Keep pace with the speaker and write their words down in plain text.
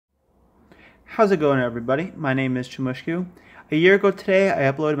How's it going, everybody? My name is Chamushgoo. A year ago today,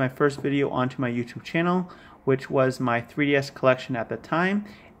 I uploaded my first video onto my YouTube channel, which was my 3DS collection at the time,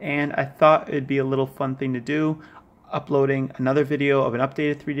 and I thought it'd be a little fun thing to do, uploading another video of an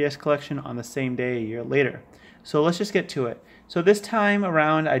updated 3DS collection on the same day a year later. So let's just get to it. So this time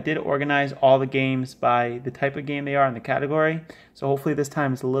around, I did organize all the games by the type of game they are in the category, so hopefully this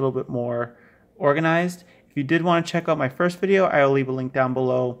time is a little bit more organized. If you did want to check out my first video, I will leave a link down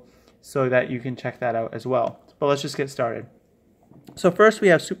below so that you can check that out as well. But let's just get started. So first we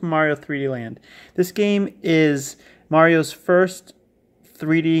have Super Mario 3D Land. This game is Mario's first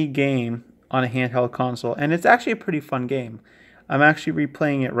 3D game on a handheld console, and it's actually a pretty fun game. I'm actually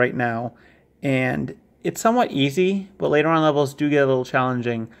replaying it right now, and it's somewhat easy, but later on levels do get a little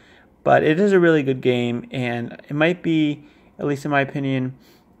challenging. But it is a really good game, and it might be, at least in my opinion,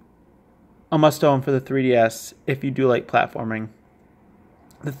 a must-own for the 3DS if you do like platforming.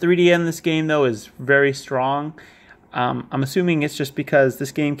 The 3D in this game, though, is very strong. I'm assuming it's just because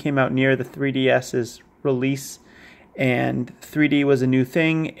this game came out near the 3DS's release, and 3D was a new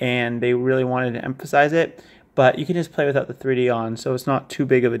thing, and they really wanted to emphasize it. But you can just play without the 3D on, so it's not too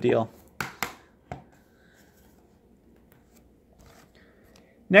big of a deal.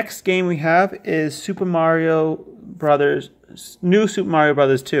 Next game we have is New Super Mario Bros.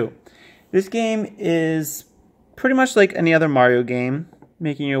 2. This game is pretty much like any other Mario game,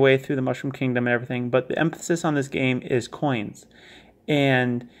 making your way through the Mushroom Kingdom and everything, but the emphasis on this game is coins.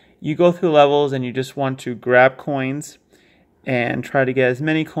 And you go through levels and you just want to grab coins and try to get as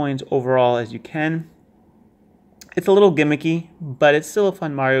many coins overall as you can. It's a little gimmicky, but it's still a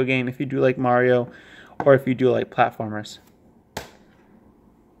fun Mario game if you do like Mario or if you do like platformers.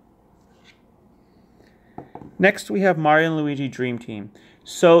 Next we have Mario and Luigi Dream Team.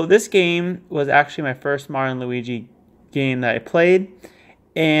 So this game was actually my first Mario and Luigi game that I played,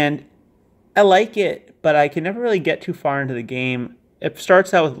 and I like it, but I can never really get too far into the game. It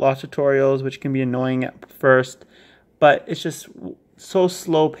starts out with lots of tutorials, which can be annoying at first, but it's just so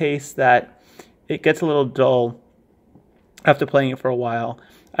slow paced that it gets a little dull after playing it for a while.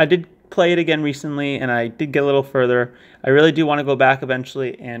 I did play it again recently, and I did get a little further. I really do want to go back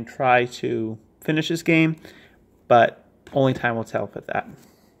eventually and try to finish this game, but only time will tell for that.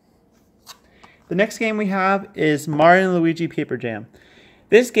 The next game we have is Mario and Luigi Paper Jam.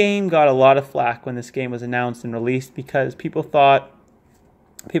 This game got a lot of flack when this game was announced and released because people thought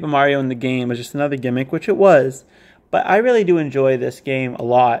Paper Mario in the game was just another gimmick, which it was. But I really do enjoy this game a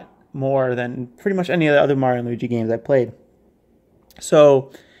lot more than pretty much any of the other Mario and Luigi games I played.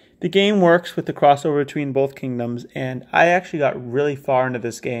 So the game works with the crossover between both kingdoms, and I actually got really far into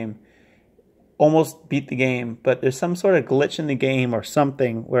this game. Almost beat the game, but there's some sort of glitch in the game or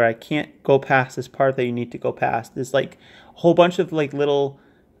something where I can't go past this part that you need to go past. There's like a whole bunch of like little,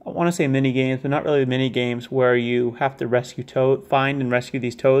 I want to say mini games, but not really mini games, where you have to find and rescue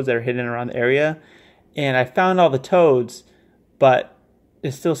these toads that are hidden around the area. And I found all the toads, but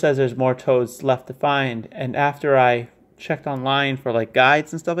it still says there's more toads left to find. And after I checked online for like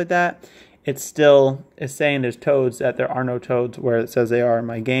guides and stuff like that, it still is saying there's toads, that there are no toads where it says they are in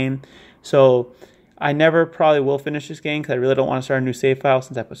my game. So I never probably will finish this game because I really don't want to start a new save file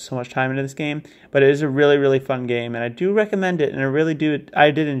since I put so much time into this game. But it is a really, really fun game, and I do recommend it, and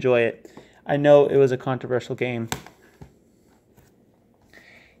I did enjoy it. I know it was a controversial game.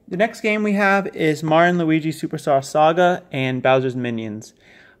 The next game we have is Mario and Luigi Superstar Saga and Bowser's Minions.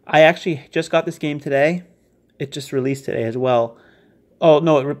 I actually just got this game today. It just released today as well. Oh,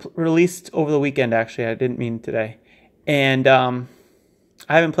 no, it released over the weekend, actually. I didn't mean today. And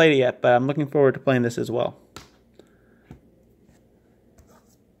I haven't played it yet, but I'm looking forward to playing this as well.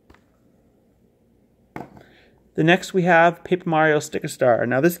 The next we have Paper Mario Sticker Star.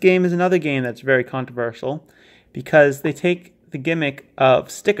 Now this game is another game that's very controversial because they take the gimmick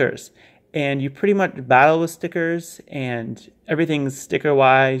of stickers, and you pretty much battle with stickers, and everything's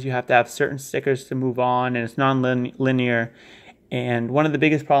sticker-wise. You have to have certain stickers to move on, and it's non-linear. And one of the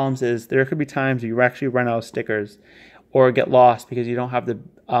biggest problems is there could be times you actually run out of stickers or get lost because you don't have the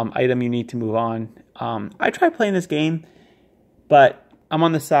item you need to move on. I tried playing this game, but I'm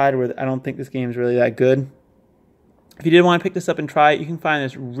on the side where I don't think this game is really that good. If you did want to pick this up and try it, you can find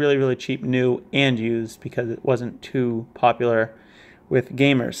this really, really cheap new and used because it wasn't too popular with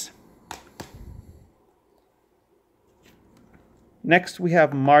gamers. Next we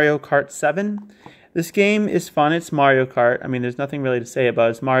have Mario Kart 7. This game is fun. It's Mario Kart. I mean, there's nothing really to say about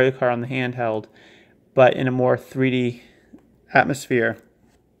it. It's Mario Kart on the handheld, but in a more 3D atmosphere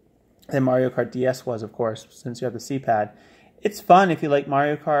than Mario Kart DS was, of course, since you have the C-pad. It's fun if you like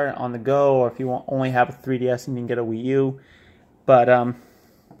Mario Kart on the go, or if you only have a 3DS and you can get a Wii U. But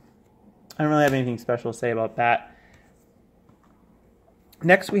I don't really have anything special to say about that.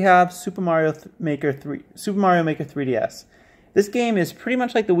 Next, we have Super Mario Maker 3DS. This game is pretty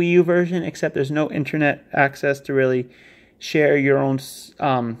much like the Wii U version, except there's no internet access to really share your own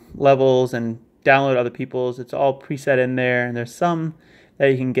levels and download other people's. It's all preset in there, and there's some that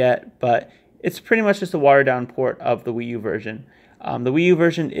you can get, but it's pretty much just a watered-down port of the Wii U version. The Wii U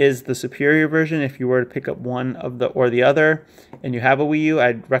version is the superior version. If you were to pick up one of the other and you have a Wii U,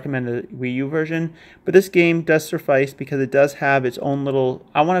 I'd recommend the Wii U version. But this game does suffice because it does have its own little,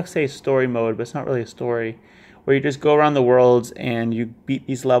 I want to say story mode, but it's not really a story, where you just go around the worlds and you beat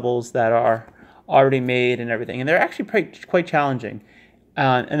these levels that are already made and everything. And they're actually quite challenging.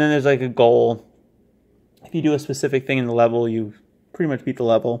 And then there's like a goal. If you do a specific thing in the level, you pretty much beat the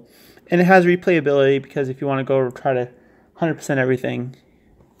level. And it has replayability because if you want to go try to 100% everything,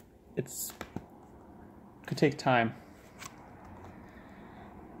 it could take time.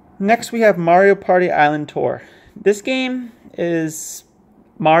 Next, we have Mario Party Island Tour. This game is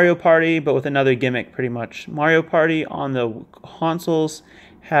Mario Party, but with another gimmick, pretty much. Mario Party on the consoles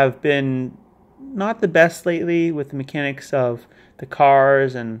have been not the best lately with the mechanics of the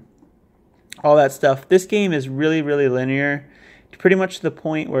cars and all that stuff. This game is really, really linear, pretty much to the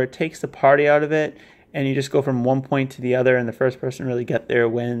point where it takes the party out of it, and you just go from one point to the other, and the first person really get there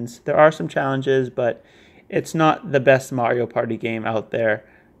wins. There are some challenges, but it's not the best Mario Party game out there.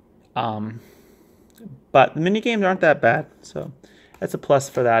 But the mini games aren't that bad, so that's a plus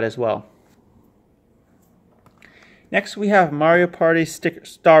for that as well. Next, we have Mario Party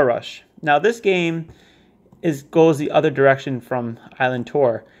Star Rush. Now, this game goes the other direction from Island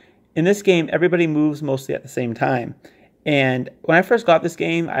Tour. In this game, everybody moves mostly at the same time. And when I first got this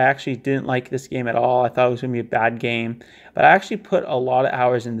game, I actually didn't like this game at all. I thought it was going to be a bad game. But I actually put a lot of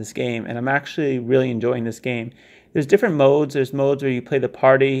hours in this game, and I'm actually really enjoying this game. There's different modes. There's modes where you play the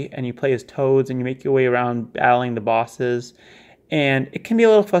party, and you play as Toads, and you make your way around battling the bosses. And it can be a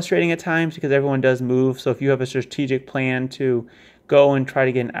little frustrating at times because everyone does move. So if you have a strategic plan to go and try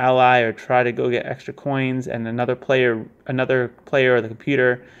to get an ally or try to go get extra coins, and another player or the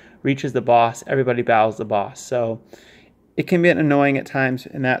computer reaches the boss, everybody battles the boss. So it can be annoying at times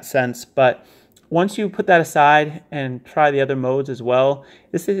in that sense, but once you put that aside and try the other modes as well,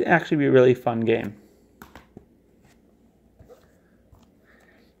 this is actually be a really fun game.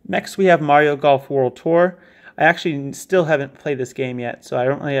 Next, we have Mario Golf World Tour. I actually still haven't played this game yet, so I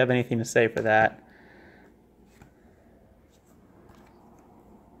don't really have anything to say for that.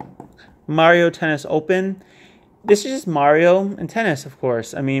 Mario Tennis Open. This is just Mario and tennis, of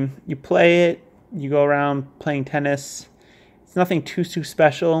course. I mean, you play it, you go around playing tennis. It's nothing too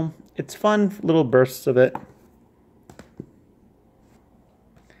special. It's fun little bursts of it.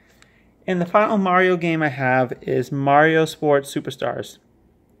 And the final Mario game I have is Mario Sports Superstars.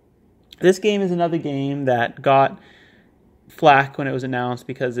 This game is another game that got flack when it was announced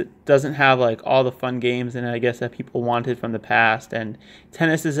because it doesn't have like all the fun games in it, I guess, that people wanted from the past. And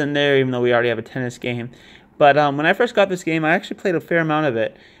tennis is in there, even though we already have a tennis game. But when I first got this game, I actually played a fair amount of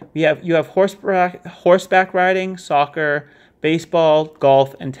it. You have horseback riding, soccer, baseball,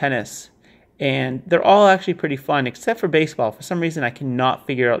 golf, and tennis. And they're all actually pretty fun, except for baseball. For some reason, I cannot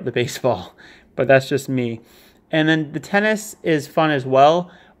figure out the baseball, but that's just me. And then the tennis is fun as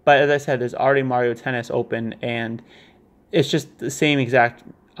well, but as I said, there's already Mario Tennis Open, and it's just the same exact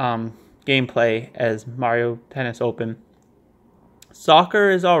gameplay as Mario Tennis Open.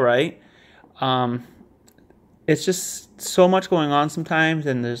 Soccer is alright. It's just so much going on sometimes,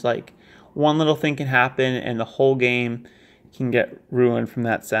 and there's like one little thing can happen, and the whole game can get ruined from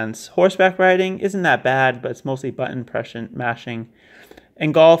that sense. Horseback riding isn't that bad, but it's mostly button mashing.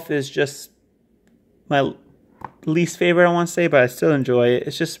 And golf is just my least favorite, I want to say, but I still enjoy it.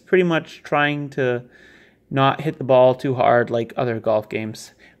 It's just pretty much trying to not hit the ball too hard like other golf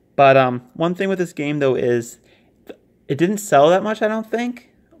games. But one thing with this game, though, is it didn't sell that much, I don't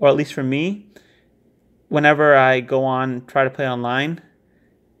think, or at least for me. Whenever I go on, try to play online,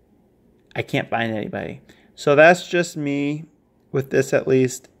 I can't find anybody. So that's just me with this at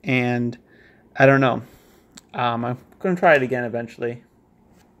least, and I don't know. I'm going to try it again eventually.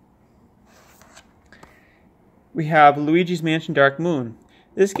 We have Luigi's Mansion Dark Moon.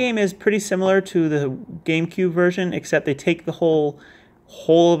 This game is pretty similar to the GameCube version, except they take the whole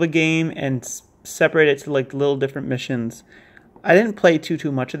of a game and separate it to like little different missions. I didn't play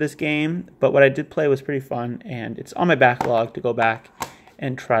too much of this game, but what I did play was pretty fun, and it's on my backlog to go back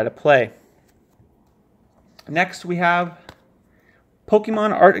and try to play. Next, we have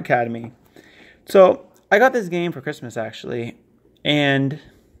Pokemon Art Academy. So, I got this game for Christmas, actually, and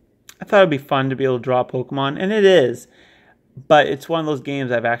I thought it'd be fun to be able to draw Pokemon, and it is. but it's one of those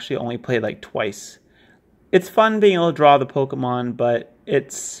games I've actually only played like twice. It's fun being able to draw the Pokemon, but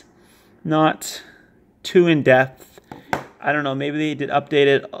it's not too in-depth. I don't know, maybe they did update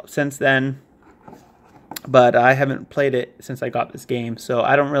it since then, but I haven't played it since I got this game, so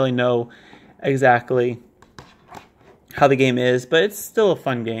I don't really know exactly how the game is, but it's still a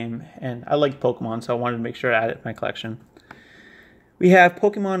fun game, and I like Pokemon, so I wanted to make sure I add it to my collection. We have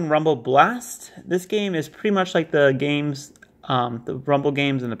Pokemon Rumble Blast. This game is pretty much like the games, the Rumble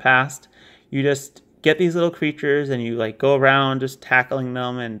games in the past. You just get these little creatures and you like go around just tackling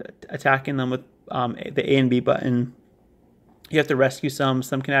them and attacking them with the A and B button. You have to rescue some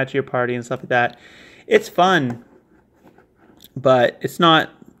can add to your party and stuff like that. It's fun, but it's not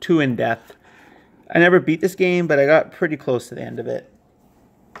too in-depth. I never beat this game, but I got pretty close to the end of it.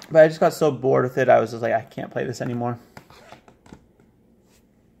 But I just got so bored with it, I was just like, I can't play this anymore.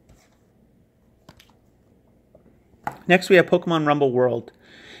 Next, we have Pokemon Rumble World.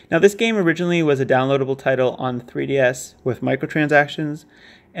 Now, this game originally was a downloadable title on the 3DS with microtransactions,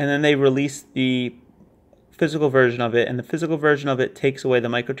 and then they released the physical version of it, and the physical version of it takes away the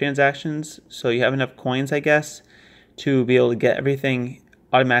microtransactions, so you have enough coins, I guess, to be able to get everything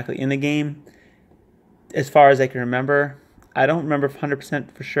automatically in the game. As far as I can remember, I don't remember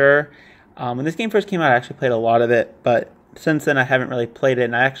 100% for sure. When this game first came out, I actually played a lot of it, but since then I haven't really played it,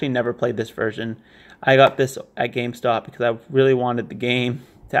 and I actually never played this version. I got this at GameStop because I really wanted the game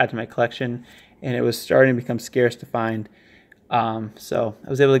to add to my collection, and it was starting to become scarce to find. So I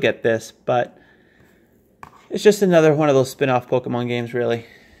was able to get this, but it's just another one of those spin-off Pokemon games, really.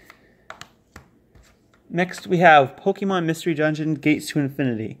 Next, we have Pokemon Mystery Dungeon Gates to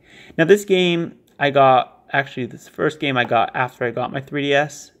Infinity. Now, this game I got, actually, this first game I got after I got my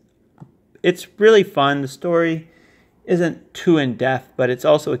 3DS. It's really fun. The story isn't too in-depth, but it's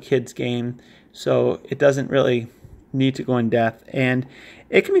also a kid's game, so it doesn't really need to go in depth. And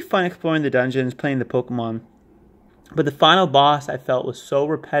it can be fun exploring the dungeons, playing the Pokemon. But the final boss I felt was so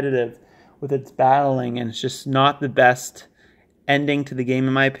repetitive with its battling, and it's just not the best ending to the game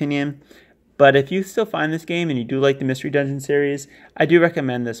in my opinion. But if you still find this game and you do like the Mystery Dungeon series, I do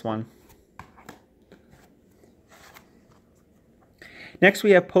recommend this one. Next,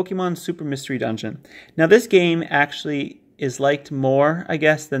 we have Pokemon Super Mystery Dungeon. Now, this game actually is liked more, I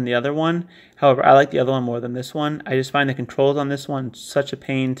guess, than the other one. However, I like the other one more than this one. I just find the controls on this one such a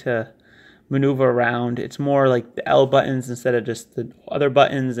pain to maneuver around. It's more like the L buttons instead of just the other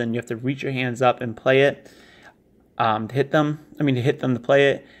buttons, and you have to reach your hands up and play it to hit them. To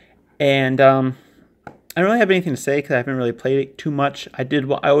play it. And I don't really have anything to say because I haven't really played it too much. I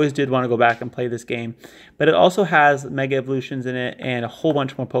always did want to go back and play this game, but it also has Mega Evolutions in it and a whole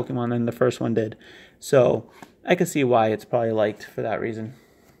bunch more Pokemon than the first one did. So I can see why it's probably liked for that reason.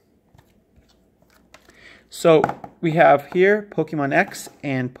 So we have here Pokemon X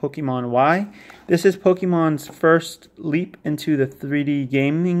and Pokemon Y. This is Pokemon's first leap into the 3D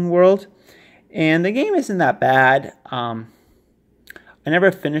gaming world, and the game isn't that bad. I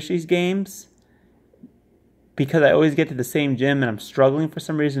never finish these games because I always get to the same gym, and I'm struggling for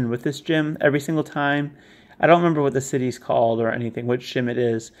some reason with this gym every single time. I don't remember what the city's called or anything, which gym it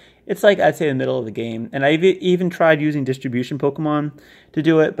is. It's like, I'd say, the middle of the game. And I even tried using distribution Pokemon to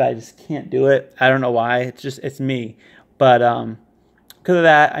do it, but I just can't do it. I don't know why. It's me. But because of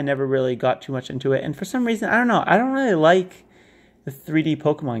that, I never really got too much into it. And for some reason, I don't know. I don't really like the 3D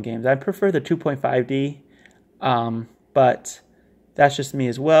Pokemon games. I prefer the 2.5D. But that's just me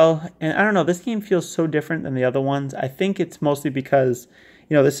as well. And I don't know. This game feels so different than the other ones. I think it's mostly because,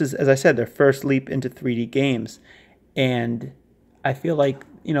 you know, this is, as I said, their first leap into 3D games. And I feel like,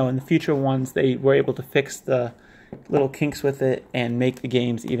 you know, in the future ones, they were able to fix the little kinks with it and make the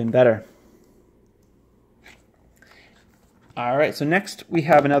games even better. All right, so next we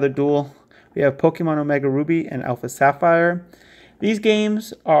have another duel. We have Pokemon Omega Ruby and Alpha Sapphire. These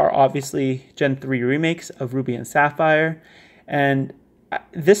games are obviously Gen 3 remakes of Ruby and Sapphire. And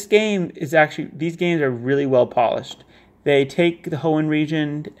this game is actually, these games are really well polished. They take the Hoenn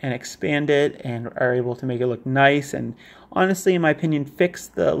region and expand it and are able to make it look nice and, honestly, in my opinion, fix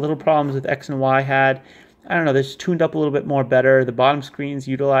the little problems with X and Y had. I don't know, they're just tuned up a little bit more better. The bottom screen's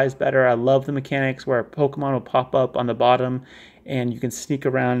utilized better. I love the mechanics where Pokemon will pop up on the bottom and you can sneak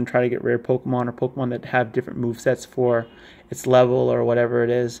around and try to get rare Pokemon or Pokemon that have different movesets for its level or whatever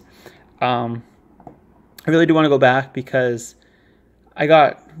it is. I really do want to go back because I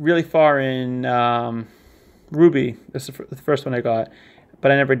got really far in Ruby. This is the first one I got,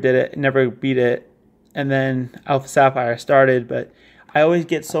 but I never did it, never beat it. And then Alpha Sapphire started, but I always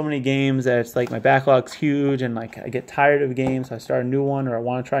get so many games that it's like my backlog's huge and like I get tired of games, so I start a new one or I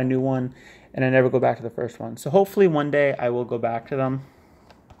want to try a new one. and I never go back to the first one. So hopefully one day I will go back to them.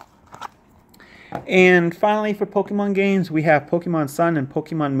 And finally, for Pokemon games, we have Pokemon Sun and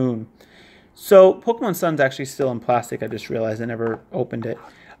Pokemon Moon. So Pokemon Sun's actually still in plastic. I just realized I never opened it.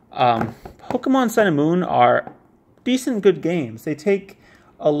 Pokemon Sun and Moon are decent, good games. They take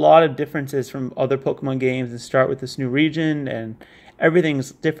a lot of differences from other Pokemon games and start with this new region, and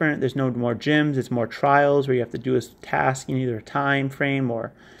everything's different. There's no more gyms. It's more trials where you have to do a task in either a time frame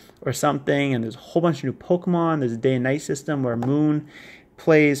or something. And there's a whole bunch of new Pokemon. There's a day and night system where Moon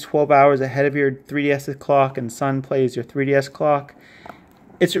plays 12 hours ahead of your 3DS clock and Sun plays your 3DS clock.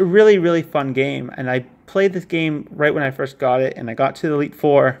 It's a really, really fun game, and I played this game right when I first got it, and I got to the Elite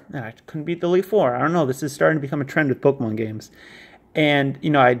Four, and I couldn't beat the Elite Four. I don't know, this is starting to become a trend with Pokemon games. And,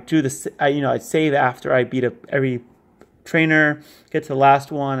 you know, I'd save after I beat every trainer, get to the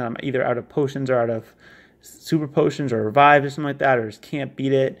last one, and I'm either out of potions or out of super potions or revives or something like that, or just can't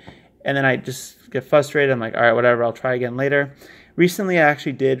beat it. And then I just get frustrated. I'm like, all right, whatever, I'll try again later. Recently, I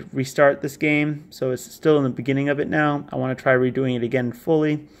actually did restart this game, so it's still in the beginning of it now. I want to try redoing it again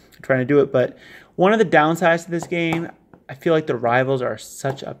fully. I'm trying to do it, but one of the downsides to this game, I feel like the rivals are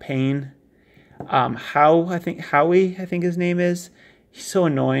such a pain. Howie, I think his name is. He's so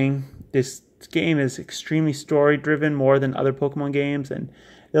annoying. This game is extremely story-driven more than other Pokemon games, and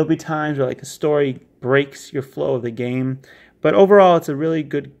there'll be times where like the story breaks your flow of the game. But overall, it's a really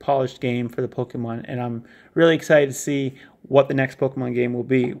good, polished game for the Pokemon, and I'm really excited to see what the next Pokemon game will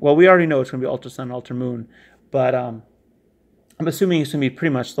be. Well, we already know it's going to be Ultra Sun, Ultra Moon, but I'm assuming it's going to be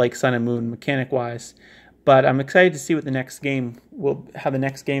pretty much like Sun and Moon mechanic-wise. But I'm excited to see what the next game how the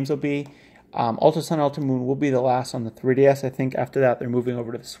next games will be. Ultra Sun, Ultra Moon will be the last on the 3DS. I think after that they're moving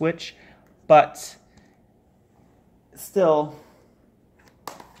over to the Switch, but still,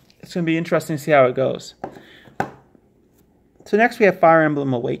 it's going to be interesting to see how it goes. So next we have Fire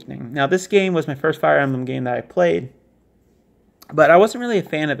Emblem Awakening. Now this game was my first Fire Emblem game that I played, but I wasn't really a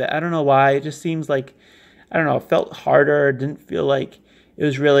fan of it. I don't know why. It just seems like, I don't know, it felt harder. It didn't feel like it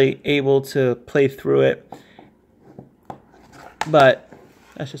was really able to play through it. But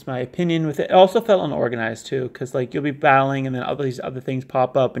that's just my opinion with it. It also felt unorganized too, because like you'll be battling and then these other things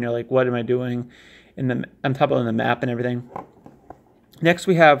pop up and you're like, what am I doing? On top of the map and everything. Next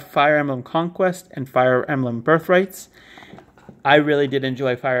we have Fire Emblem Conquest and Fire Emblem Birthrights. I really did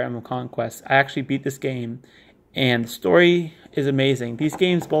enjoy Fire Emblem Conquest. I actually beat this game, and the story is amazing. These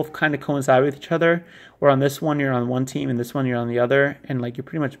games both kind of coincide with each other, where on this one you're on one team and this one you're on the other, and like you're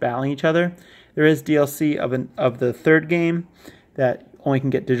pretty much battling each other. There is DLC of the third game that only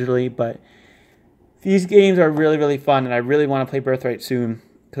can get digitally, but these games are really, really fun, and I really want to play Birthright soon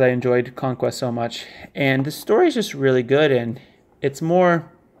because I enjoyed Conquest so much. And the story is just really good, and it's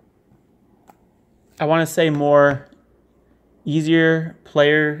more, I want to say more easier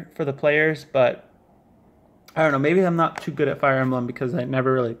for the players, but I don't know, maybe I'm not too good at Fire Emblem because I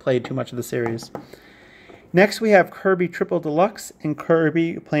never really played too much of the series. Next we have Kirby Triple Deluxe and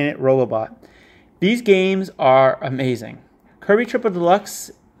Kirby Planet Robobot. These games are amazing. Kirby Triple Deluxe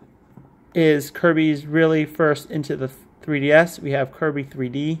is Kirby's really first into the 3DS. We have Kirby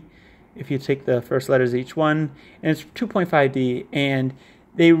 3D, if you take the first letters of each one, and it's 2.5D, and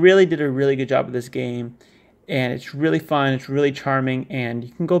they really did a really good job with this game. And it's really fun, it's really charming, and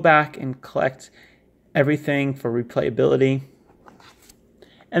you can go back and collect everything for replayability.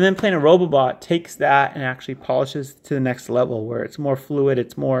 And then Planet Robobot takes that and actually polishes to the next level where it's more fluid,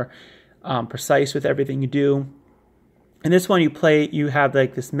 it's more precise with everything you do. In this one you have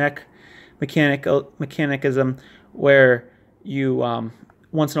like this mechanicism where you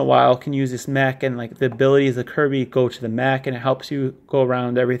once in a while can use this mech, and like the abilities of Kirby go to the mech and it helps you go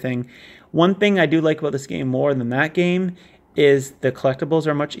around everything. One thing I do like about this game more than that game is the collectibles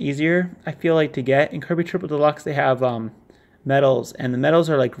are much easier, I feel like, to get. In Kirby Triple Deluxe they have medals, and the medals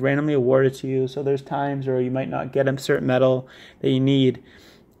are like randomly awarded to you, so there's times where you might not get a certain medal that you need,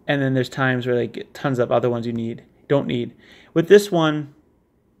 and then there's times where like tons of other ones you don't need. With this one,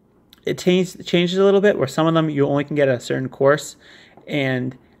 it changes a little bit, where some of them you only can get a certain course,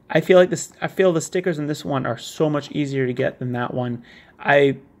 and I feel the stickers in this one are so much easier to get than that one.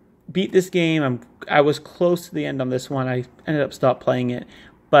 I beat this game. I was close to the end on this one. I ended up stopped playing it,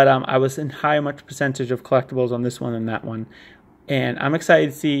 but I was in much percentage of collectibles on this one than that one, and I'm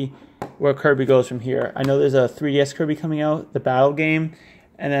excited to see where Kirby goes from here. I know there's a 3DS Kirby coming out, the battle game,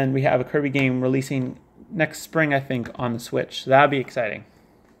 and then we have a Kirby game releasing next spring, I think, on the Switch, so that'll be exciting.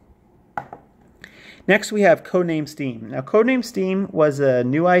 Next we have Codename Steam. Now Codename Steam was a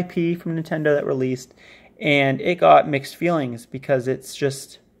new IP from Nintendo that released, and it got mixed feelings because it's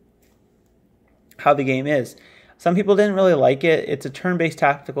just how the game is. Some people didn't really like it. It's a turn-based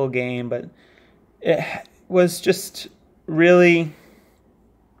tactical game, but it was just really...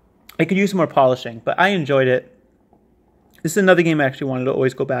 it could use some more polishing, but I enjoyed it. This is another game I actually wanted to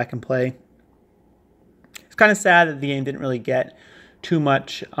always go back and play. It's kind of sad that the game didn't really get too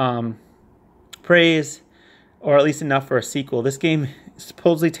much praise, or at least enough for a sequel. This game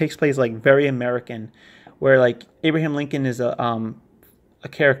supposedly takes place like very American, where like Abraham Lincoln is a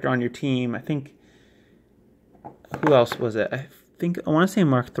character on your team. I think, who else was it? I want to say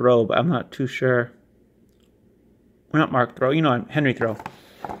Mark Thoreau, but I'm not too sure. Well, not Mark Thoreau, you know, Henry Thoreau.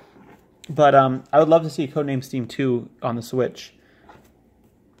 But I would love to see Codename Steam 2 on the Switch.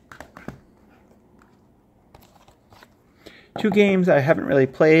 Two games I haven't really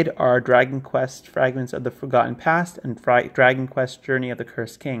played are Dragon Quest Fragments of the Forgotten Past and Dragon Quest Journey of the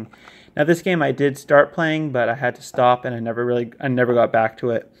Cursed King. Now this game I did start playing, but I had to stop and I never got back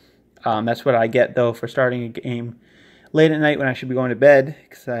to it. That's what I get though for starting a game late at night when I should be going to bed,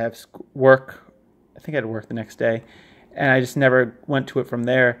 because I have work. I think I had work the next day, and I just never went to it from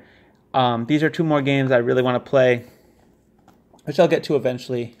there. These are two more games I really want to play, which I'll get to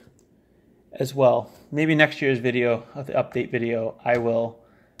eventually as well. Maybe next year's video, the update video, I will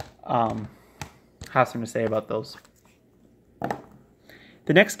have something to say about those.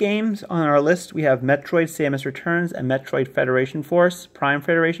 The next games on our list, we have Metroid Samus Returns and Metroid Federation Force, Prime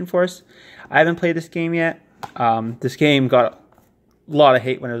Federation Force. I haven't played this game yet. This game got a lot of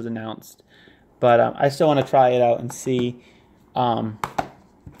hate when it was announced, but I still want to try it out and see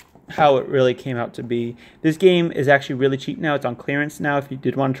how it really came out to be. This game is actually really cheap now. It's on clearance now. If you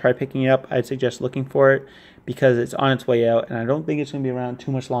did want to try picking it up, I'd suggest looking for it, because it's on its way out, and I don't think it's going to be around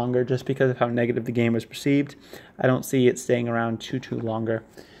too much longer just because of how negative the game was perceived. I don't see it staying around too longer.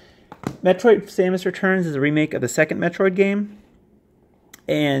 Metroid Samus Returns is a remake of the second Metroid game,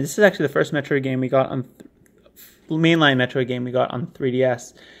 and this is actually the first Metroid game we got on mainline Metroid game we got on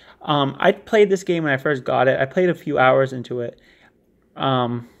 3DS. I played this game when I first got it. I played a few hours into it.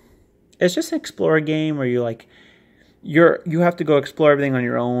 It's just an explorer game where you have to go explore everything on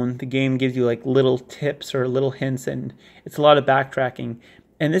your own. The game gives you like little tips or little hints, and it's a lot of backtracking.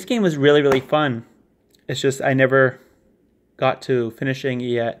 And this game was really, really fun. It's just I never got to finishing it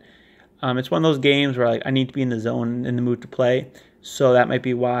yet. It's one of those games where like I need to be in the zone, in the mood to play. So that might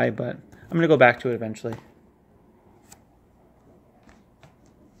be why, but I'm going to go back to it eventually.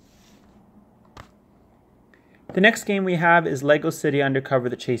 The next game we have is Lego City Undercover: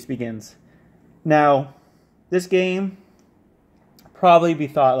 The Chase Begins. Now, this game probably be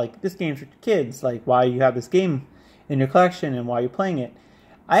thought like, this game's for kids, like why you have this game in your collection and why you're playing it.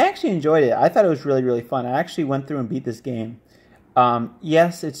 I actually enjoyed it. I thought it was really, really fun. I actually went through and beat this game.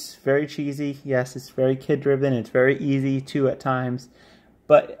 Yes, it's very cheesy. Yes, it's very kid-driven. It's very easy too at times.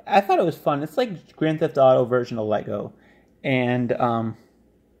 But I thought it was fun. It's like Grand Theft Auto version of Lego. And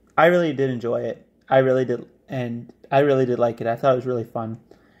I really did enjoy it. I really did. And I really did like it. I thought it was really fun.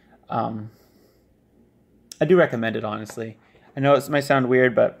 I do recommend it, honestly. I know it might sound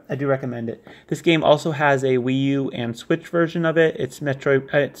weird, but I do recommend it. This game also has a Wii U and Switch version of it. It's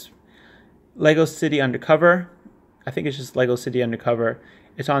Lego City Undercover. I think it's just Lego City Undercover.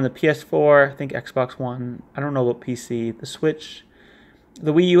 It's on the PS4, I think Xbox One. I don't know about PC. The Switch,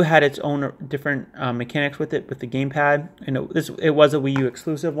 the Wii U had its own different mechanics with it, with the gamepad. And it was a Wii U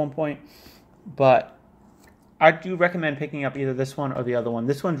exclusive at one point, but I do recommend picking up either this one or the other one.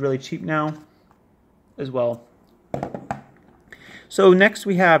 This one's really cheap now as well. So next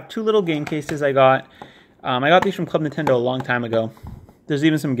we have two little game cases I got. I got these from Club Nintendo a long time ago. There's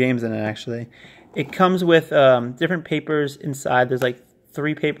even some games in it, actually. It comes with different papers inside. There's like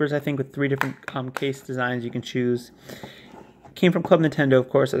 3 papers, I think, with 3 different case designs you can choose. It came from Club Nintendo, of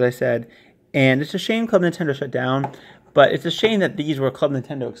course, as I said. And it's a shame Club Nintendo shut down. But it's a shame that these were Club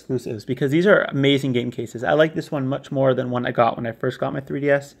Nintendo exclusives, because these are amazing game cases. I like this one much more than one I got when I first got my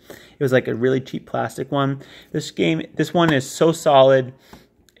 3DS. It was like a really cheap plastic one. This one is so solid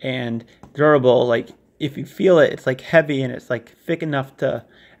and durable. Like, if you feel it, it's like heavy and it's like thick enough to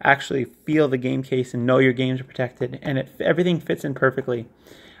actually feel the game case and know your games are protected. And everything fits in perfectly.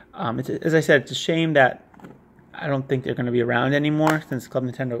 As I said, it's a shame that I don't think they're going to be around anymore since Club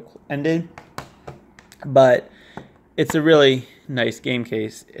Nintendo ended. But it's a really nice game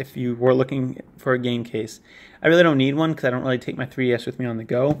case if you were looking for a game case. I really don't need one because I don't really take my 3DS with me on the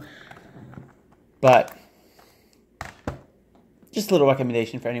go. But just a little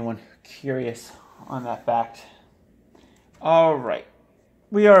recommendation for anyone curious on that fact. Alright.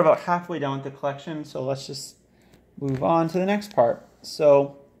 We are about halfway done with the collection, so let's just move on to the next part.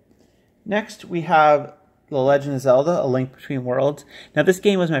 So next we have The Legend of Zelda: A Link Between Worlds. Now, this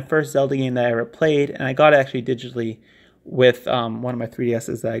game was my first Zelda game that I ever played, and I got it actually digitally with one of my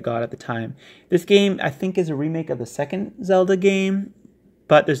 3DSs that I got at the time. This game, I think, is a remake of the second Zelda game,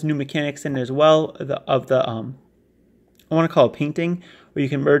 but there's new mechanics in it as well I want to call it painting, where you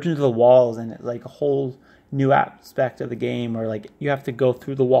can merge into the walls and it's like a whole new aspect of the game, or like you have to go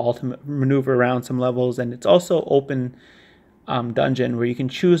through the wall to maneuver around some levels. And it's also open dungeon where you can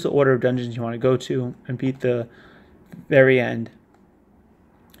choose the order of dungeons you want to go to and beat the very end,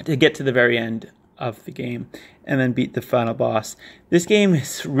 to get to the very end of the game and then beat the final boss. This game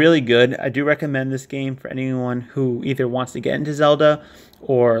is really good. I do recommend this game for anyone who either wants to get into Zelda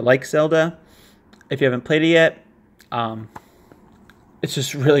or likes Zelda. If you haven't played it yet, it's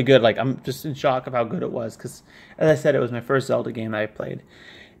just really good. Like, I'm just in shock of how good it was, because as I said, it was my first Zelda game that I played.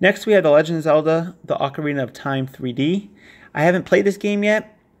 Next, we have The Legend of Zelda: The Ocarina of Time 3D. I haven't played this game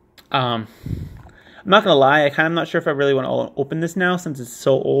yet. I'm not going to lie, I'm not sure if I really want to open this now since it's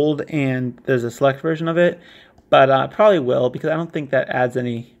so old and there's a select version of it. But I probably will, because I don't think that adds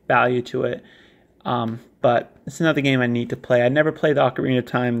any value to it. But it's another game I need to play. I never played the Ocarina of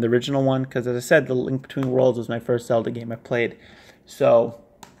Time, the original one, because as I said, The Link Between Worlds was my first Zelda game I played. So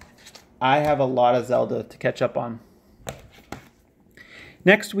I have a lot of Zelda to catch up on.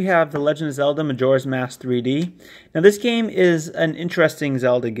 Next, we have The Legend of Zelda: Majora's Mask 3D. Now, this game is an interesting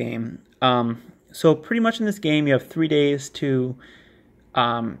Zelda game. So pretty much in this game, you have 3 days to,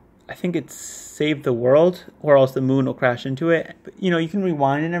 I think it's save the world, or else the moon will crash into it. But, you can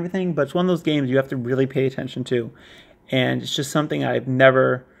rewind and everything, but it's one of those games you have to really pay attention to. And it's just something I've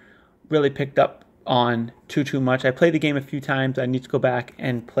never really picked up on too much. I played the game a few times. I need to go back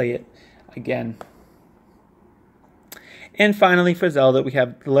and play it again. And finally, for Zelda, we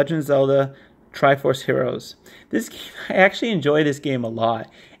have The Legend of Zelda: Triforce Heroes. This game, I actually enjoy this game a lot.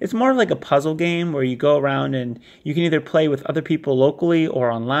 It's more of like a puzzle game where you go around and you can either play with other people locally or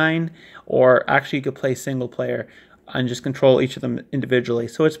online, or actually you could play single player and just control each of them individually.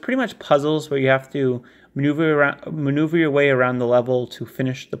 So it's pretty much puzzles where you have to maneuver your way around the level to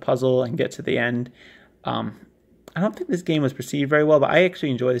finish the puzzle and get to the end. I don't think this game was perceived very well, but I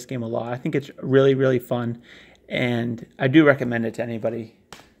actually enjoy this game a lot. I think it's really, really fun, and I do recommend it to anybody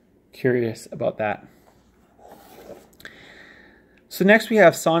curious about that. So next we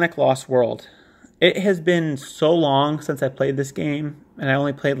have Sonic Lost World. It has been so long since I played this game, and I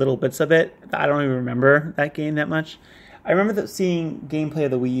only played little bits of it. I don't even remember that game that much. I remember seeing gameplay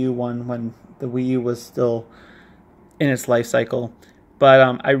of the Wii U one when the Wii U was still in its life cycle,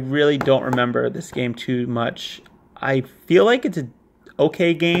 but I really don't remember this game too much. I feel like it's an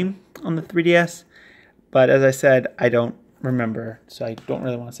okay game on the 3DS, but as I said, I don't remember, so I don't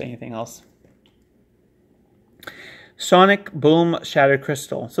really want to say anything else. Sonic Boom Shattered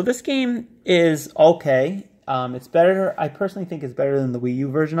Crystal. So this game is okay. It's better. I personally think it's better than the Wii U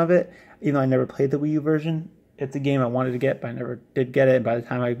version of it, even though I never played the Wii U version. It's a game I wanted to get, but I never did get it. By the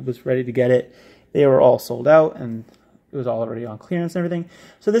time I was ready to get it, they were all sold out, and it was all already on clearance and everything.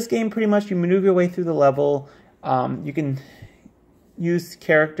 So this game, pretty much, you maneuver your way through the level. You can use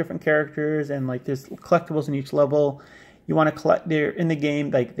different characters, and like there's collectibles in each level. You want to collect. They're in the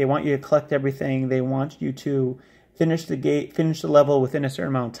game, like they want you to collect everything. They want you to finish the level within a certain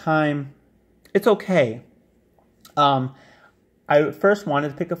amount of time. It's okay. I first wanted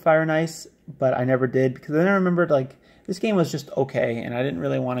to pick up Fire and Ice, but I never did, because then I remembered like this game was just okay, and I didn't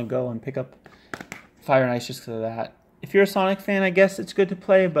really want to go and pick up Fire and Ice just because of that. If you're a Sonic fan, I guess it's good to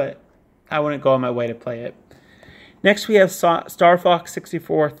play, but I wouldn't go on my way to play it. Next, we have Star Fox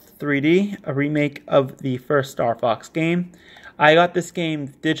 64 3D, a remake of the first Star Fox game. I got this game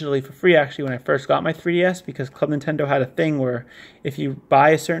digitally for free, actually, when I first got my 3DS, because Club Nintendo had a thing where if you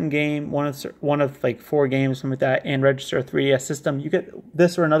buy a certain game, one of like 4 games, something like that, and register a 3DS system, you get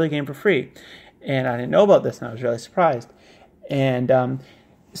this or another game for free. And I didn't know about this, and I was really surprised. And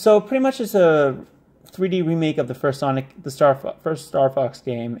so pretty much it's a 3D remake of the first first Star Fox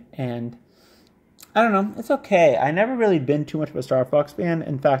game, and I don't know, it's okay. I never really been too much of a Star Fox fan.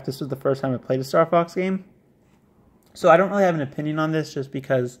 In fact, this was the first time I played a Star Fox game. So I don't really have an opinion on this just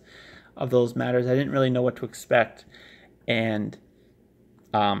because of those matters. I didn't really know what to expect. And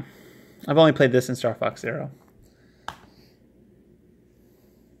I've only played this in Star Fox Zero.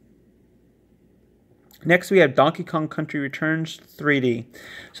 Next, we have Donkey Kong Country Returns 3D.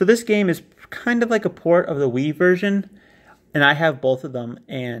 So this game is kind of like a port of the Wii version, and I have both of them.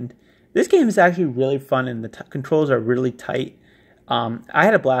 And this game is actually really fun, and the controls are really tight. I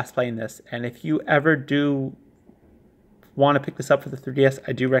had a blast playing this, and if you ever do want to pick this up for the 3DS,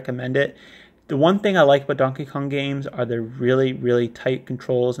 I do recommend it. The one thing I like about Donkey Kong games are they're really, really tight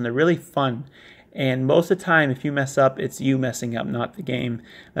controls, and they're really fun. and most of the time, if you mess up, it's you messing up, not the game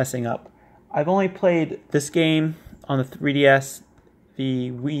messing up. I've only played this game on the 3DS,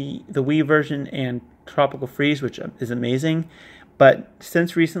 the Wii version, and Tropical Freeze, which is amazing. But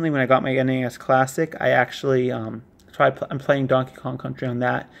since recently, when I got my NES Classic, I actually I'm playing Donkey Kong Country on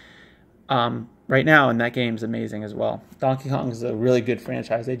that right now, and that game's amazing as well. Donkey Kong is a really good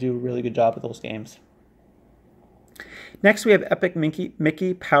franchise. They do a really good job with those games. Next, we have Epic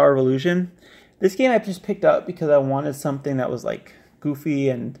Mickey Power Illusion. This game I just picked up because I wanted something that was like goofy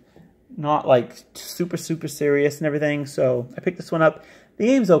and not like super serious and everything. So I picked this one up. The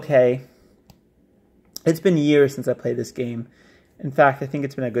game's okay. It's been years since I played this game. In fact, I think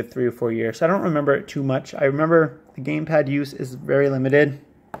it's been a good 3 or 4 years. So I don't remember it too much. I remember the gamepad use is very limited.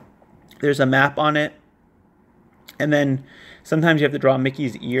 There's a map on it. And then sometimes you have to draw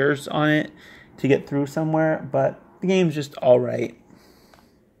Mickey's ears on it to get through somewhere. But the game's just alright.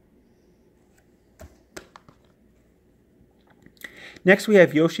 Next we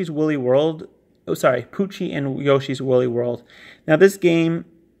have Yoshi's Woolly World. Oh, sorry, Poochie and Yoshi's Woolly World. Now this game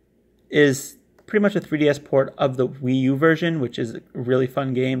is pretty much a 3DS port of the Wii U version, which is a really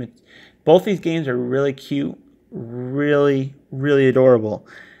fun game. Both these games are really cute, really adorable.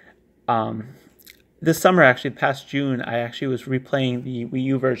 This summer, actually, past June, I actually was replaying the Wii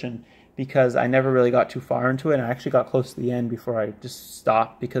U version because I never really got too far into it, and I actually got close to the end before I just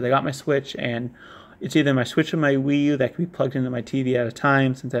stopped because I got my Switch, and it's either my Switch or my Wii U that can be plugged into my TV at a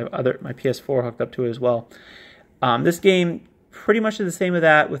time since I have my PS4 hooked up to it as well. This game pretty much is the same with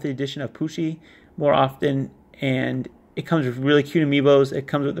that, with the addition of Poochie more often, and it comes with really cute amiibos. It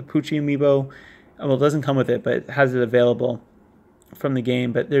comes with the Poochie amiibo. Well, it doesn't come with it, but it has it available from the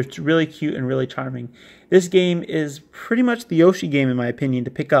game, but they're really cute and really charming. This game is pretty much the Yoshi game, in my opinion,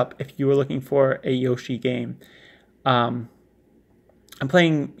 to pick up if you were looking for a Yoshi game. I'm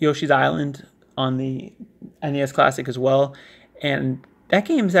playing Yoshi's Island on the NES Classic as well, and that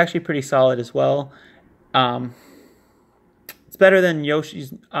game is actually pretty solid as well. It's better than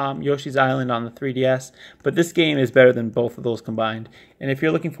Yoshi's Island on the 3DS, but this game is better than both of those combined. And if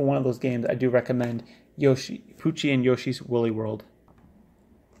you're looking for one of those games, I do recommend Poochie and Yoshi's Woolly World.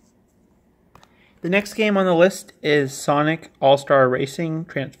 The next game on the list is Sonic All-Star Racing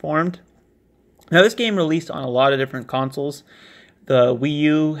Transformed. Now this game released on a lot of different consoles. The Wii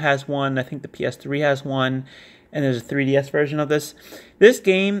U has one, I think the PS3 has one, and there's a 3DS version of this. This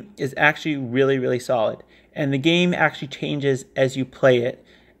game is actually really solid, and the game actually changes as you play it.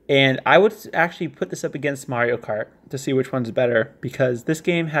 And I would actually put this up against Mario Kart to see which one's better, because this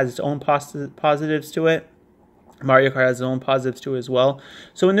game has its own positives to it. Mario Kart has its own positives to it as well.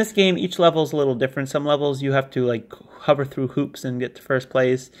 So in this game, each level is a little different. Some levels you have to like hover through hoops and get to first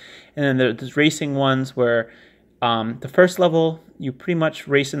place. And then there's racing ones where the first level, you pretty much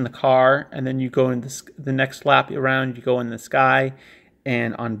race in the car, and then you go in the next lap around, you go in the sky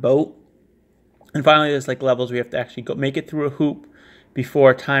and on boat. And finally, there's like levels where you have to actually go make it through a hoop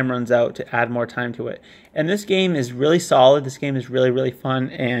before time runs out to add more time to it. And this game is really solid. This game is really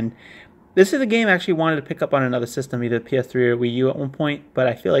fun, and this is a game I actually wanted to pick up on another system, either PS3 or Wii U at one point, but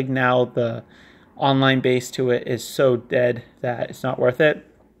I feel like now the online base to it is so dead that it's not worth it.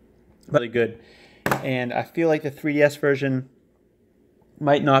 Really good. And I feel like the 3DS version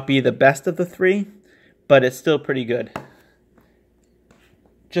might not be the best of the three, but it's still pretty good.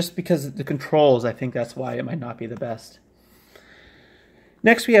 Just because of the controls, I think that's why it might not be the best.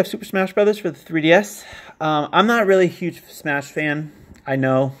 Next, we have Super Smash Bros. For the 3DS. I'm not really a huge Smash fan. I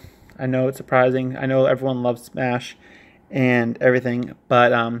know it's surprising. I know everyone loves Smash and everything,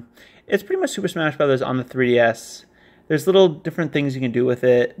 but it's pretty much Super Smash Bros. On the 3DS. There's little different things you can do with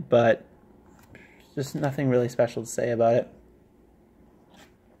it, but just nothing really special to say about it.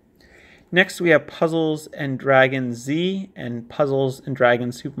 Next, we have Puzzles and Dragons Z and Puzzles and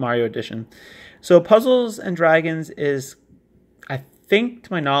Dragons Super Mario Edition. So Puzzles and Dragons is, I think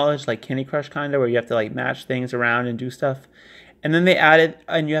to my knowledge, like Candy Crush kind of, where you have to like match things around and do stuff. And then they added,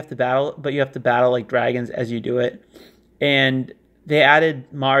 and you have to battle, but you have to battle like dragons as you do it. And they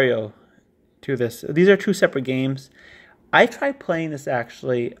added Mario to this. These are two separate games. I tried playing this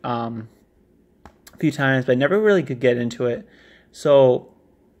actually a few times, but I never really could get into it. So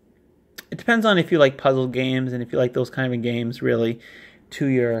it depends on if you like puzzle games and if you like those kind of games really to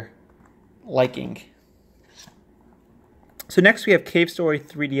your liking. So next we have Cave Story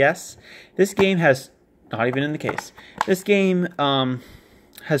 3DS. This game has, not even in the case, this game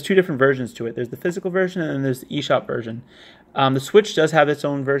has two different versions to it. There's the physical version and then there's the eShop version. The Switch does have its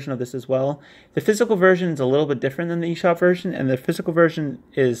own version of this as well. The physical version is a little bit different than the eShop version, and the physical version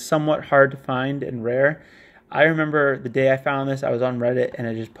is somewhat hard to find and rare. I remember the day I found this, I was on Reddit,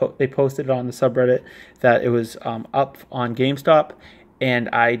 and they posted it on the subreddit that it was up on GameStop, and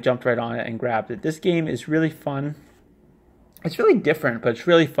I jumped right on it and grabbed it. This game is really fun. It's really different, but it's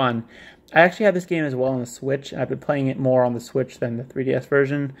really fun. I actually have this game as well on the Switch, and I've been playing it more on the Switch than the 3DS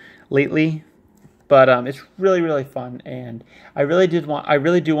version lately. But it's really, really fun, and I really do want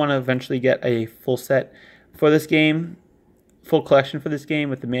to eventually get a full set for this game, full collection for this game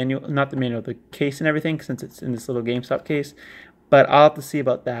with the manual, not the manual, the case and everything, since it's in this little GameStop case. But I'll have to see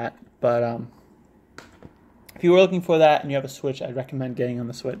about that. But if you were looking for that and you have a Switch, I'd recommend getting on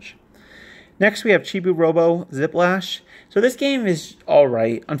the Switch. Next, we have Chibi Robo Ziplash. So this game is all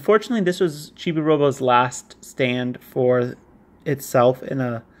right. Unfortunately, this was Chibi Robo's last stand for itself in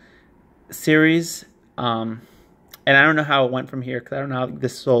a series, and I don't know how it went from here because I don't know how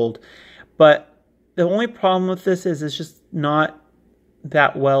this sold. But the only problem with this is it's just not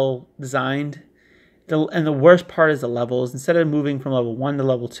that well designed. And the worst part is the levels. Instead of moving from level 1 to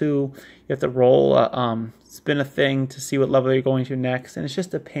level 2, you have to roll, spin a thing to see what level you're going to next, and it's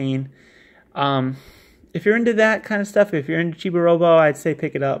just a pain. If you're into that kind of stuff, if you're into Chibi Robo, I'd say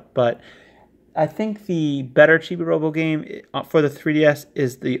pick it up. But I think the better Chibi Robo game for the 3DS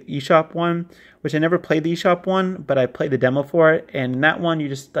is the eShop one, which I never played the eShop one, but I played the demo for it. And in that one, you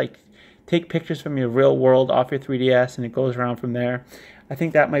just like take pictures from your real world off your 3DS, and it goes around from there. I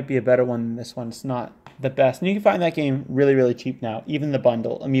think that might be a better one than this one. It's not the best, and you can find that game really, really cheap now, even the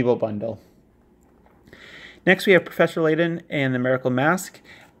bundle, Amiibo bundle. Next, we have Professor Layton and the Miracle Mask.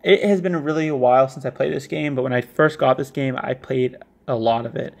 It has been really a while since I played this game, but when I first got this game, I played a lot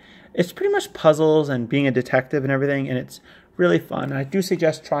of it. It's pretty much puzzles and being a detective and everything, and it's really fun. I do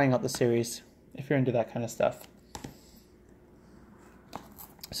suggest trying out the series if you're into that kind of stuff.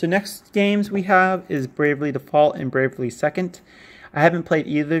 So next games we have is Bravely Default and Bravely Second. I haven't played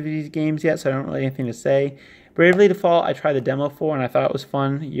either of these games yet, so I don't really have anything to say. Bravely Default I tried the demo for, and I thought it was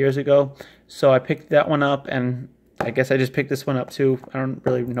fun years ago, so I picked that one up, and I guess I just picked this one up too. I don't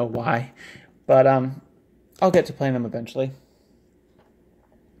really know why, but I'll get to playing them eventually.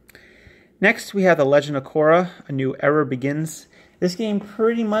 Next, we have The Legend of Korra, A New Era Begins. This game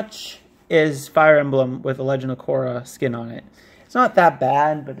pretty much is Fire Emblem with a Legend of Korra skin on it. It's not that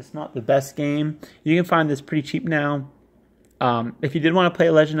bad, but it's not the best game. You can find this pretty cheap now. If you did want to play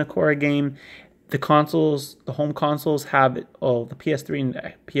a Legend of Korra game, the consoles, the home consoles have it. Oh, the PS3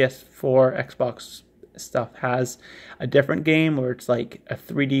 and PS4, Xbox stuff has a different game where it's like a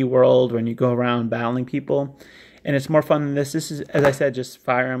 3D world when you go around battling people, and it's more fun than this. This is, as I said, just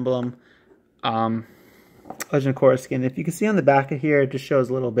Fire Emblem. Legend of Korra skin. If you can see on the back of here, it just shows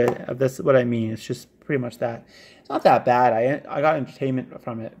a little bit of this. What I mean, it's just pretty much that. It's not that bad. I got entertainment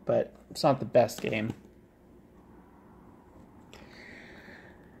from it, but it's not the best game.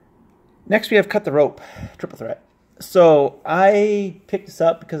 Next, we have Cut the Rope, Triple Threat. So I picked this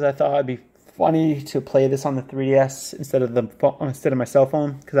up because I thought it'd be funny to play this on the 3DS instead of my cell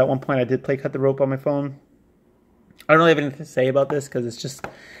phone. Because at one point I did play Cut the Rope on my phone. I don't really have anything to say about this because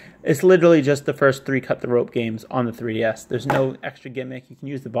it's literally just the first 3 Cut the Rope games on the 3DS. There's no extra gimmick. You can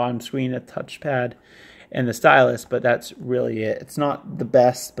use the bottom screen, a touchpad, and the stylus, but that's really it. It's not the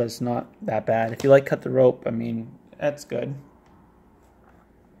best, but it's not that bad. If you like Cut the Rope, I mean, that's good.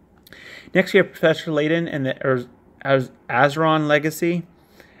 Next, we have Professor Layton and the Azeron Legacy.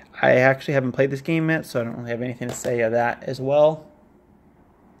 I actually haven't played this game yet, so I don't really have anything to say of that as well.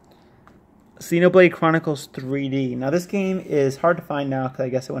 Xenoblade Chronicles 3D. Now, this game is hard to find now because I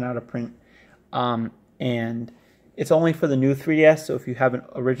guess it went out of print. And it's only for the new 3DS, so if you have an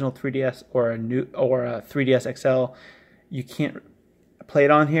original 3DS or a 3DS XL, you can't play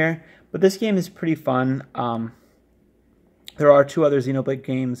it on here. But this game is pretty fun. There are 2 other Xenoblade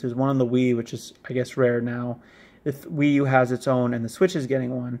games. There's one on the Wii, which is, I guess, rare now. The Wii U has its own, and the Switch is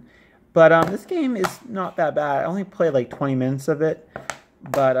getting one. But this game is not that bad. I only played like 20 minutes of it.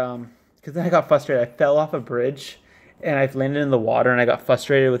 But, because then I got frustrated. I fell off a bridge, and I've landed in the water, and I got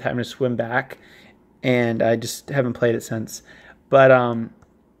frustrated with having to swim back. And I just haven't played it since. But,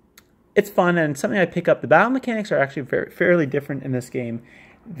 it's fun, and something I pick up. The battle mechanics are actually fairly different in this game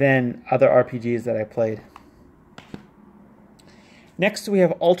than other RPGs that I played. Next, we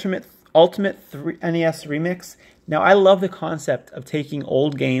have Ultimate NES Remix. Now, I love the concept of taking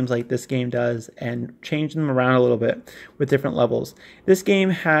old games like this game does and changing them around a little bit with different levels. This game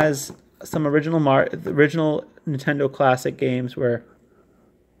has some original Nintendo classic games where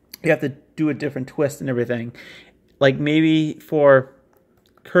you have to do a different twist and everything. Like maybe for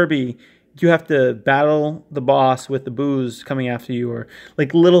Kirby, you have to battle the boss with the boos coming after you, or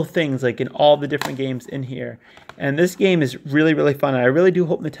like little things like in all the different games in here. And this game is really, really fun. I really do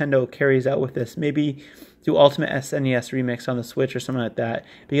hope Nintendo carries out with this. Maybe do Ultimate SNES Remix on the Switch or something like that,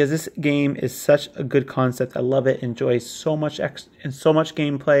 because this game is such a good concept. I love it. Enjoy so much and so much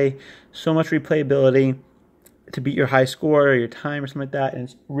gameplay, so much replayability to beat your high score or your time or something like that, and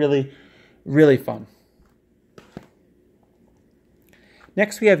it's really, really fun.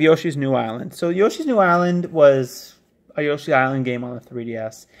 Next, we have Yoshi's New Island. So Yoshi's New Island was a Yoshi Island game on the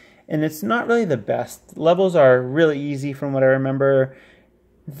 3DS, and it's not really the best. The levels are really easy from what I remember.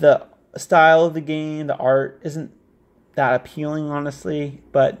 The style of the game, the art isn't that appealing, honestly,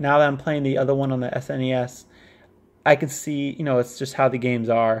 but now that I'm playing the other one on the SNES, I can see, you know, it's just how the games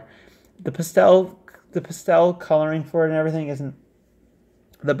are. The pastel coloring for it and everything isn't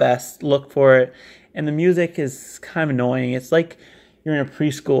the best look for it, and the music is kind of annoying. It's like you're in a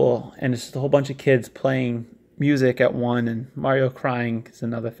preschool and it's just a whole bunch of kids playing music at one, and Mario crying is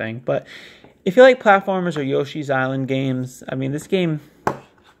another thing. But if you like platformers or Yoshi's Island games, I mean, this game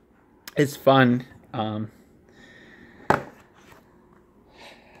is fun. I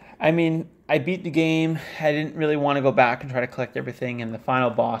mean, I beat the game. I didn't really want to go back and try to collect everything, and the final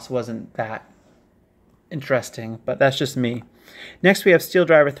boss wasn't that interesting, but that's just me. Next, we have Steel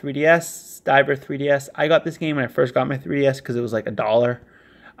Driver 3DS, Diver 3DS. I got this game when I first got my 3DS because it was like $1.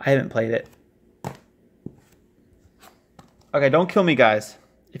 I haven't played it. Okay, don't kill me, guys,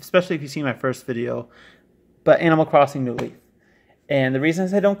 especially if you've seen my first video, but Animal Crossing New Leaf. And the reason I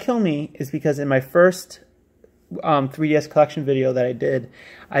said don't kill me is because in my first 3DS collection video that I did,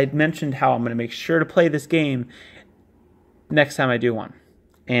 I mentioned how I'm going to make sure to play this game next time I do one.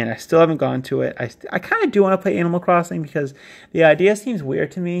 And I still haven't gone to it. I kind of do want to play Animal Crossing because the idea seems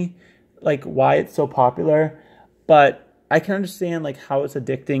weird to me, like why it's so popular. But I can understand like how it's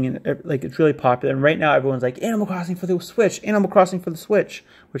addicting and like it's really popular. And right now everyone's like, Animal Crossing for the Switch, Animal Crossing for the Switch,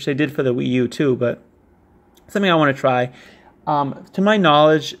 which they did for the Wii U too. But something I want to try. To my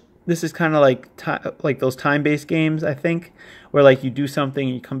knowledge, this is kind of like those time-based games, I think, where like you do something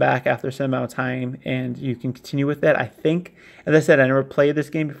and you come back after a certain amount of time and you can continue with it, I think. As I said, I never played this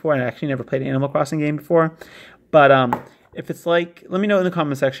game before, and I actually never played an Animal Crossing game before. But if it's like, let me know in the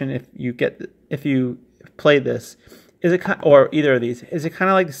comment section if you played this. Is it or either of these? Is it kind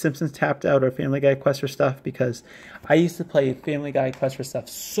of like The Simpsons Tapped Out or Family Guy Quest for Stuff? Because I used to play Family Guy Quest for Stuff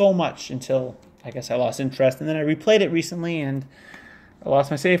so much until I guess I lost interest, and then I replayed it recently and I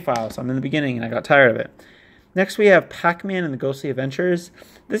lost my save file, so I'm in the beginning and I got tired of it. Next, we have Pac-Man and the Ghostly Adventures.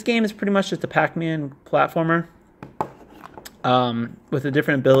 This game is pretty much just a Pac-Man platformer with the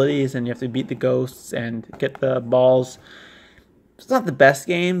different abilities, and you have to beat the ghosts and get the balls. It's not the best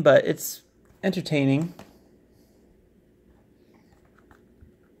game, but it's entertaining.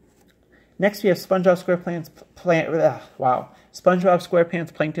 Next, we have SpongeBob SquarePants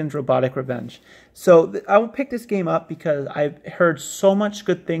Plankton's Robotic Revenge. So I will pick this game up because I've heard so much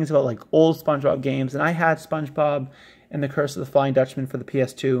good things about like old SpongeBob games, and I had SpongeBob and the Curse of the Flying Dutchman for the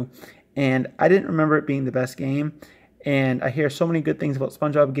PS2, and I didn't remember it being the best game. And I hear so many good things about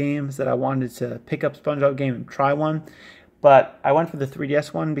SpongeBob games that I wanted to pick up SpongeBob game and try one. But I went for the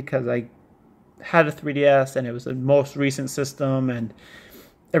 3DS one because I had a 3DS and it was the most recent system and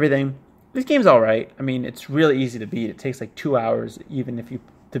everything. This game's alright. I mean, it's really easy to beat. It takes like 2 hours even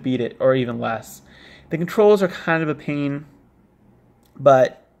to beat it, or even less. The controls are kind of a pain,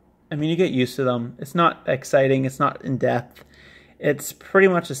 but I mean, you get used to them. It's not exciting. It's not in depth. It's pretty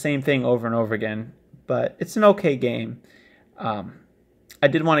much the same thing over and over again, but it's an okay game. I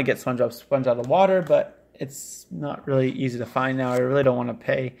did want to get Sponge out of the water, but it's not really easy to find now. I really don't want to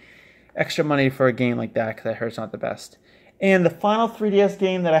pay extra money for a game like that because I heard it's not the best. And the final 3DS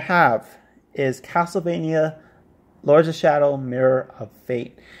game that I have is Castlevania Lords of Shadow Mirror of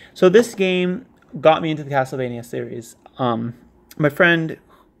Fate. So this game got me into the Castlevania series. My friend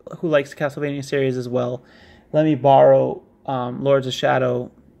who likes the Castlevania series as well let me borrow Lords of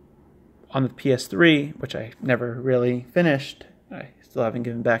Shadow on the PS3, which I never really finished. I still haven't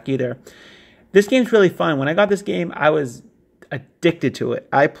given back either. This game's really fun. When I got this game, I was addicted to it.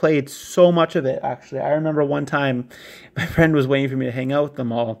 I played so much of it, actually. I remember one time my friend was waiting for me to hang out with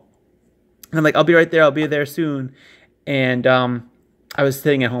them all. And I'm like, I'll be right there. I'll be there soon. And I was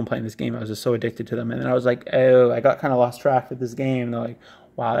sitting at home playing this game. I was just so addicted to them. And then I was like, oh, I got kind of lost track with this game. And they're like,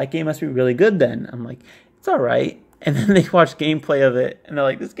 wow, that game must be really good then. I'm like, it's all right. And then they watched gameplay of it. And they're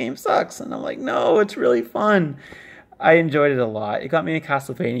like, this game sucks. And I'm like, no, it's really fun. I enjoyed it a lot. It got me into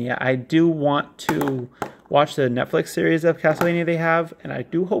Castlevania. I do want to watch the Netflix series of Castlevania they have. And I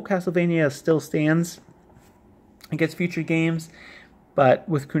do hope Castlevania still stands and gets future games. But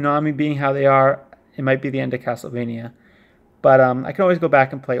with Konami being how they are, it might be the end of Castlevania. But I can always go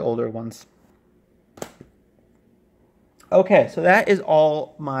back and play older ones. Okay, so that is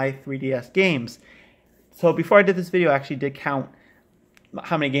all my 3DS games. So before I did this video, I actually did count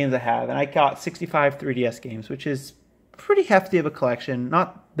how many games I have, and I got 65 3DS games, which is pretty hefty of a collection.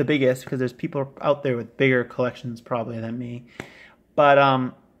 Not the biggest, because there's people out there with bigger collections probably than me.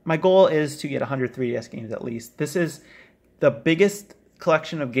 But my goal is to get 100 3DS games at least. This is the biggest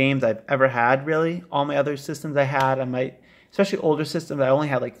collection of games I've ever had, really. All my other systems I had, especially older systems, I only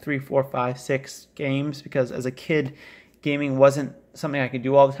had like 3, 4, 5, 6 games, because as a kid, gaming wasn't something I could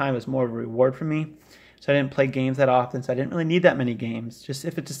do all the time. It was more of a reward for me. So I didn't play games that often, so I didn't really need that many games. Just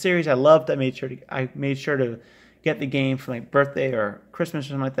if it's a series I loved, I made sure to get the game for like birthday or Christmas or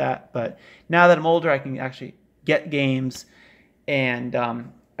something like that. But now that I'm older, I can actually get games, and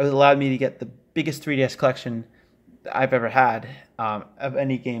it allowed me to get the biggest 3DS collection I've ever had of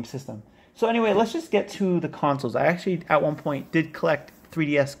any game system. So anyway, let's just get to the consoles. I actually, at one point, did collect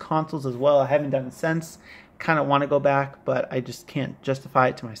 3DS consoles as well. I haven't done it since. Kind of want to go back, but I just can't justify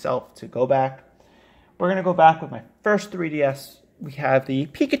it to myself to go back. We're going to go back with my first 3DS. We have the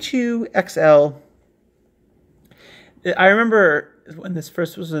Pikachu XL. I remember when this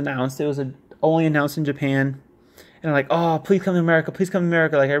first was announced, it was only announced in Japan. And I'm like, oh, please come to America. Please come to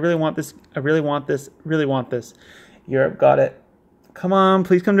America. Like, I really want this. I really want this. Really want this. Europe got it. Come on,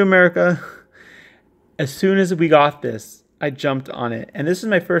 please come to America. As soon as we got this, I jumped on it. And this is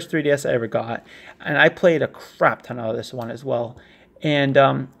my first 3DS I ever got. And I played a crap ton of this one as well. And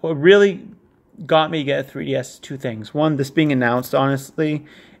what really got me to get a 3DS, two things. One, this being announced, honestly,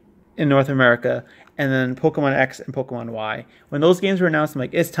 in North America. And then Pokemon X and Pokemon Y. When those games were announced, I'm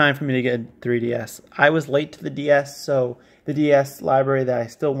like, it's time for me to get a 3DS. I was late to the DS, so the DS library that I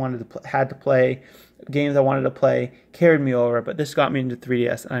still had to play, games I wanted to play, carried me over. But this got me into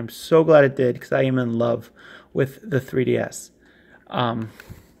 3DS, and I'm so glad it did, because I am in love with the 3DS.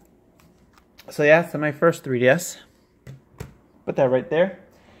 So yeah, that's my first 3DS. Put that right there.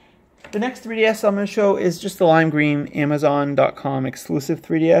 The next 3DS I'm going to show is just the lime green Amazon.com exclusive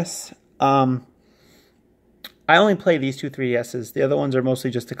 3DS. I only play these two 3DSs. The other ones are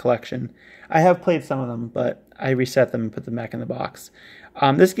mostly just a collection. I have played some of them, but I reset them and put them back in the box.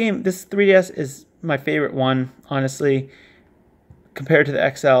 This 3DS is my favorite one, honestly, compared to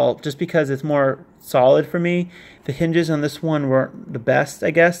the XL, just because it's more solid for me. The hinges on this one weren't the best,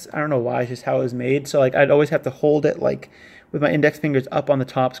 I guess. I don't know why, it's just how it was made. So like, I'd always have to hold it like with my index fingers up on the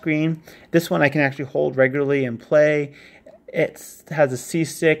top screen. This one I can actually hold regularly and play. It has a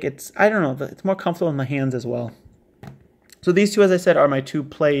C-stick. I don't know, it's more comfortable in my hands as well. So these two, as I said, are my two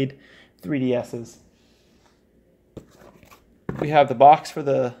played 3DSs. We have the box for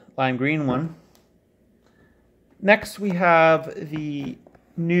the lime green one. Next, we have the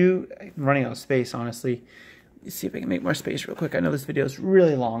new, I'm running out of space, honestly. Let's see if I can make more space real quick. I know this video is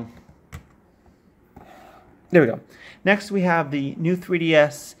really long. There we go. Next, we have the new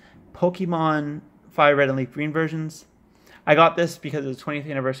 3DS Pokemon Fire Red and Leaf Green versions. I got this because it was the 20th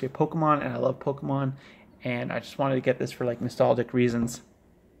anniversary of Pokemon, and I love Pokemon, and I just wanted to get this for like nostalgic reasons.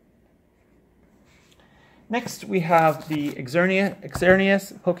 Next, we have the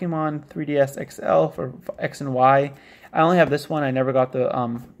Xerneas Pokemon 3DS XL for X and Y. I only have this one. I never got the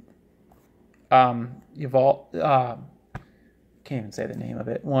Evolve. Can't even say the name of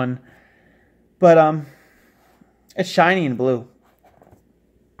it. One, but it's shiny and blue.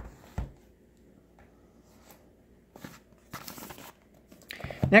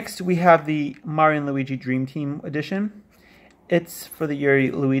 Next, we have the Mario and Luigi Dream Team edition. It's for the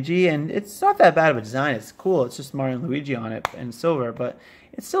year Luigi, and it's not that bad of a design. It's cool. It's just Mario and Luigi on it in silver, but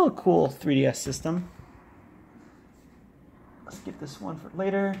it's still a cool 3DS system. Let's get this one for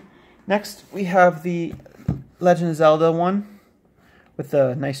later. Next, we have the Legend of Zelda one with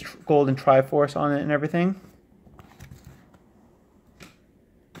the nice golden Triforce on it and everything.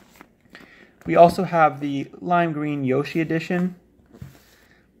 We also have the Lime Green Yoshi edition,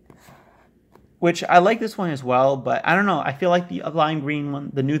 which I like this one as well, but I don't know. I feel like the lime green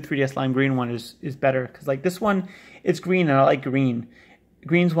one, the new 3DS lime green one is better. Because like this one, it's green and I like green.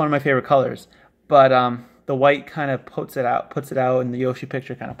 Green's one of my favorite colors. But the white kind of puts it out, and the Yoshi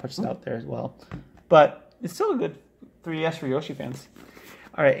picture kind of puts it out there as well. But it's still a good 3DS for Yoshi fans.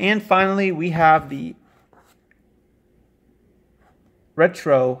 All right, and finally we have the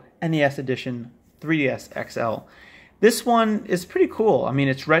Retro NES Edition 3DS XL. This one is pretty cool. I mean,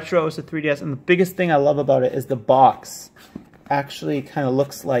 it's retro, it's a 3DS, and the biggest thing I love about it is the box actually kind of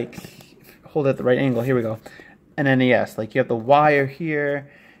looks like, hold it at the right angle, here we go, an NES. Like, you have the wire here,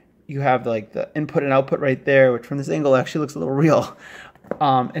 you have like the input and output right there, which from this angle actually looks a little real.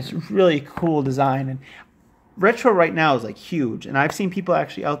 It's really cool design, and retro right now is like huge, and I've seen people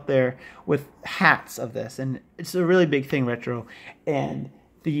actually out there with hats of this, and it's a really big thing, retro. And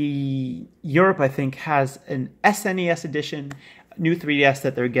the Europe, I think, has an SNES edition, new 3DS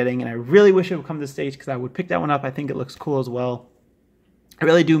that they're getting, and I really wish it would come to the States because I would pick that one up. I think it looks cool as well. I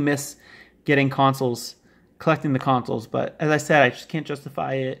really do miss getting consoles, collecting the consoles, but as I said, I just can't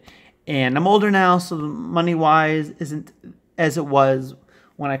justify it. And I'm older now, so money-wise isn't as it was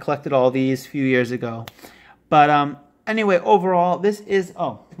when I collected all these a few years ago. But anyway, overall, this is...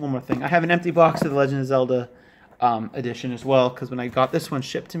 Oh, one more thing. I have an empty box of the Legend of Zelda edition as well, because when I got this one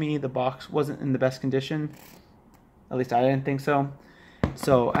shipped to me, the box wasn't in the best condition. At least I didn't think so.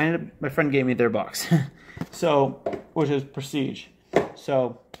 So my friend gave me their box, which is Prestige.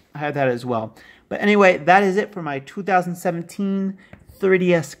 So I had that as well. But anyway, that is it for my 2017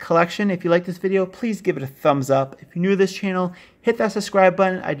 3DS collection. If you like this video, please give it a thumbs up. If you're new to this channel, hit that subscribe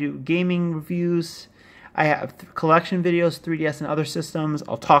button. I do gaming reviews. I have collection videos, 3DS and other systems.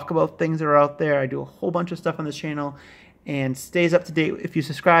 I'll talk about things that are out there. I do a whole bunch of stuff on this channel and stays up to date. If you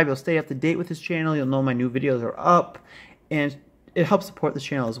subscribe, you'll stay up to date with this channel. You'll know my new videos are up, and it helps support this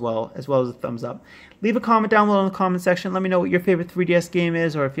channel as well as a thumbs up. Leave a comment down below in the comment section. Let me know what your favorite 3DS game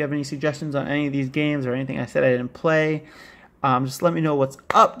is, or if you have any suggestions on any of these games or anything I said I didn't play. Just let me know what's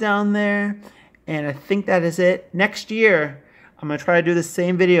up down there. And I think that is it. Next year, I'm going to try to do the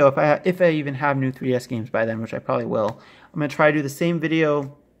same video if I even have new 3DS games by then, which I probably will. I'm going to try to do the same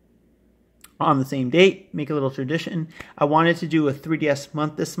video on the same date, make a little tradition. I wanted to do a 3DS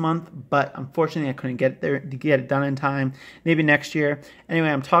month this month, but unfortunately I couldn't get there to get it done in time. Maybe next year. Anyway,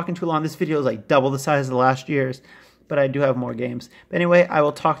 I'm talking too long. This video is like double the size of the last year's, but I do have more games. But anyway, I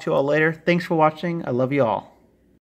will talk to you all later. Thanks for watching. I love you all.